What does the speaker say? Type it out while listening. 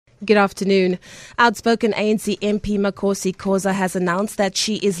Good afternoon. Outspoken ANC MP Makhosi Khoza has announced that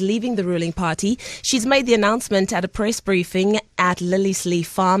she is leaving the ruling party. She's made the announcement at a press briefing at Lilliesleaf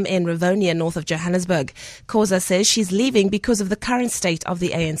Farm in Rivonia, north of Johannesburg. Khoza says she's leaving because of the current state of the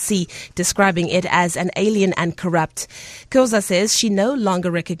ANC, describing it as an alien and corrupt. Khoza says she no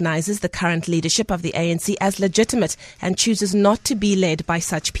longer recognizes the current leadership of the ANC as legitimate and chooses not to be led by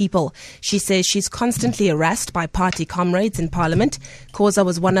such people. She says she's constantly harassed by party comrades in Parliament. Khoza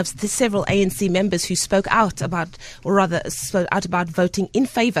was one of the several ANC members who spoke out about voting in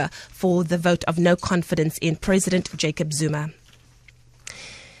favour for the vote of no confidence in President Jacob Zuma.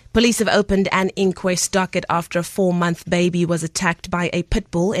 Police have opened an inquest docket after a 4-month baby was attacked by a pit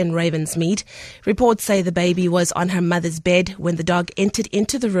bull in Ravensmead. Reports say the baby was on her mother's bed when the dog entered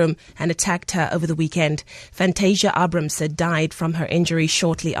into the room and attacked her over the weekend. Fantasia Abramson died from her injury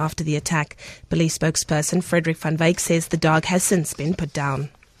shortly after the attack. Police spokesperson Frederick van Wyk says the dog has since been put down.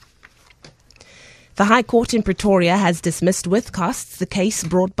 The High Court in Pretoria has dismissed with costs the case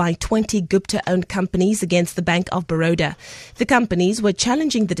brought by 20 Gupta-owned companies against the Bank of Baroda. The companies were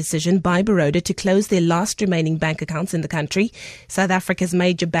challenging the decision by Baroda to close their last remaining bank accounts in the country. South Africa's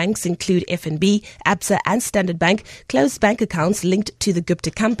major banks include FNB, Absa and Standard Bank closed bank accounts linked to the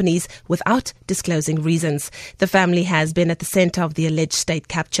Gupta companies without disclosing reasons. The family has been at the centre of the alleged state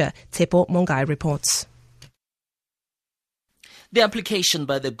capture. Tsepo Mongai reports. The application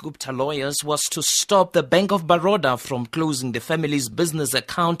by the Gupta lawyers was to stop the Bank of Baroda from closing the family's business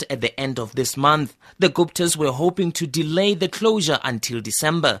account at the end of this month. The Guptas were hoping to delay the closure until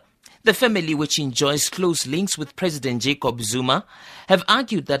December. The family, which enjoys close links with President Jacob Zuma, have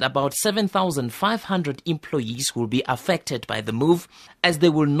argued that about 7,500 employees will be affected by the move as they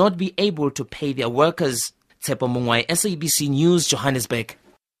will not be able to pay their workers. Tsepo Mongwai, SABC News, Johannesburg.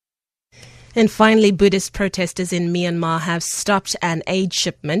 And finally, Buddhist protesters in Myanmar have stopped an aid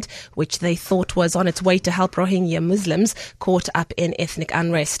shipment which they thought was on its way to help Rohingya Muslims caught up in ethnic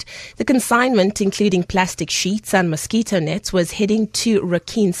unrest. The consignment, including plastic sheets and mosquito nets, was heading to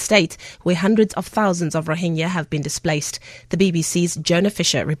Rakhine State, where hundreds of thousands of Rohingya have been displaced. The BBC's Jonah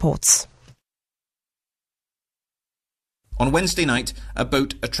Fisher reports. On Wednesday night, a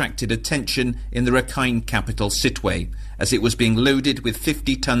boat attracted attention in the Rakhine capital Sitwe as it was being loaded with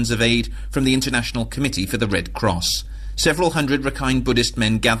 50 tons of aid from the International Committee for the Red Cross. Several hundred Rakhine Buddhist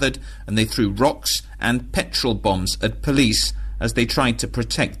men gathered and they threw rocks and petrol bombs at police as they tried to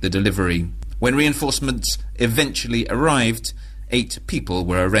protect the delivery. When reinforcements eventually arrived, 8 people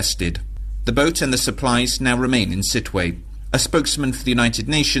were arrested. The boat and the supplies now remain in Sitwe. A spokesman for the United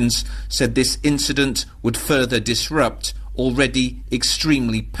Nations said this incident would further disrupt already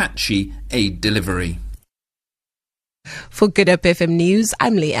extremely patchy aid delivery. For Good Hope FM News,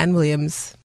 I'm Leanne Williams.